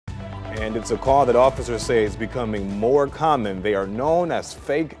And it's a call that officers say is becoming more common. They are known as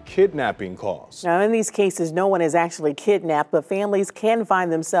fake kidnapping calls. Now, in these cases, no one is actually kidnapped, but families can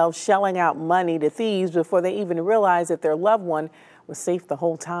find themselves shelling out money to thieves before they even realize that their loved one was safe the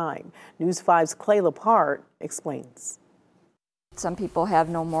whole time. News 5's Clayla Part explains. Some people have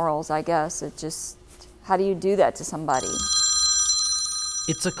no morals, I guess. It just, how do you do that to somebody?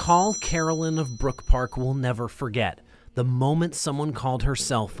 It's a call Carolyn of Brook Park will never forget. The moment someone called her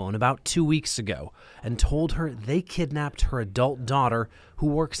cell phone about 2 weeks ago and told her they kidnapped her adult daughter, who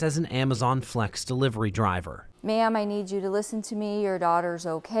works as an Amazon Flex delivery driver. Ma'am, I need you to listen to me. Your daughter's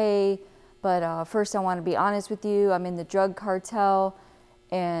okay, but first I want to be honest with you. I'm in the drug cartel,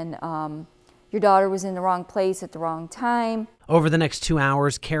 and your daughter was in the wrong place at the wrong time. Over the next 2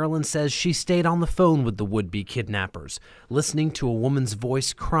 hours, Carolyn says she stayed on the phone with the would-be kidnappers, listening to a woman's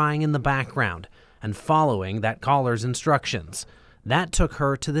voice crying in the background and following that caller's instructions. That took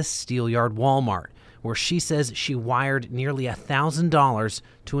her to the Steelyard Walmart, where she says she wired nearly $1,000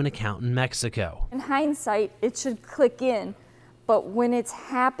 to an account in Mexico. In hindsight, it should click in, but when it's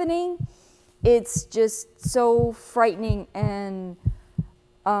happening, it's just so frightening and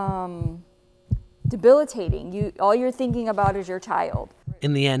debilitating. All you're thinking about is your child.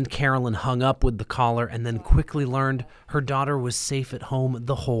 In the end, Carolyn hung up with the caller and then quickly learned her daughter was safe at home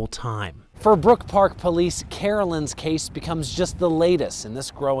the whole time. For Brook Park Police, Carolyn's case becomes just the latest in this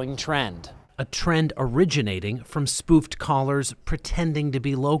growing trend. A trend originating from spoofed callers pretending to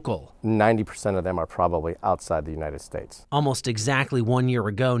be local. 90% of them are probably outside the United States. Almost exactly 1 year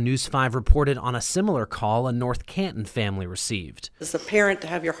ago, News 5 reported on a similar call a North Canton family received. As a parent, to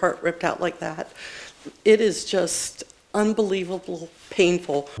have your heart ripped out like that, it is just unbelievable,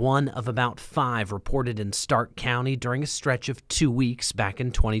 painful. One of about 5 reported in Stark County during a stretch of 2 weeks back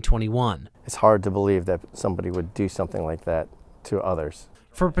in 2021. It's hard to believe that somebody would do something like that to others.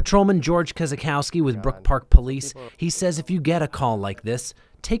 For Patrolman George Kozakowski with Brook Park Police, he says if you get a call like this,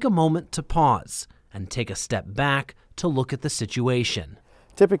 take a moment to pause and take a step back to look at the situation.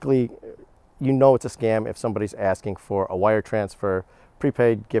 Typically, you know it's a scam if somebody's asking for a wire transfer,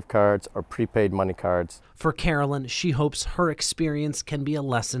 prepaid gift cards, or prepaid money cards. For Carolyn, she hopes her experience can be a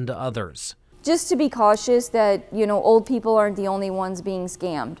lesson to others. Just to be cautious that, old people aren't the only ones being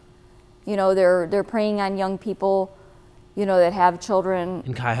scammed. They're preying on young people, that have children.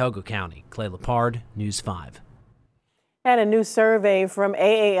 In Cuyahoga County, Clayla Part, News 5. And a new survey from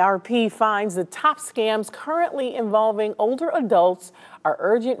AARP finds the top scams currently involving older adults are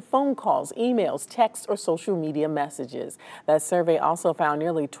urgent phone calls, emails, texts, or social media messages. That survey also found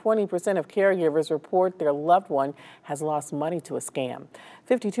nearly 20% of caregivers report their loved one has lost money to a scam.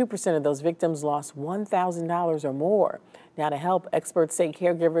 52% of those victims lost $1,000 or more. Now, to help, experts say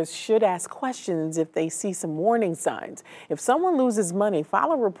caregivers should ask questions if they see some warning signs. If someone loses money,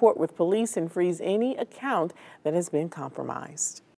 file a report with police and freeze any account that has been compromised.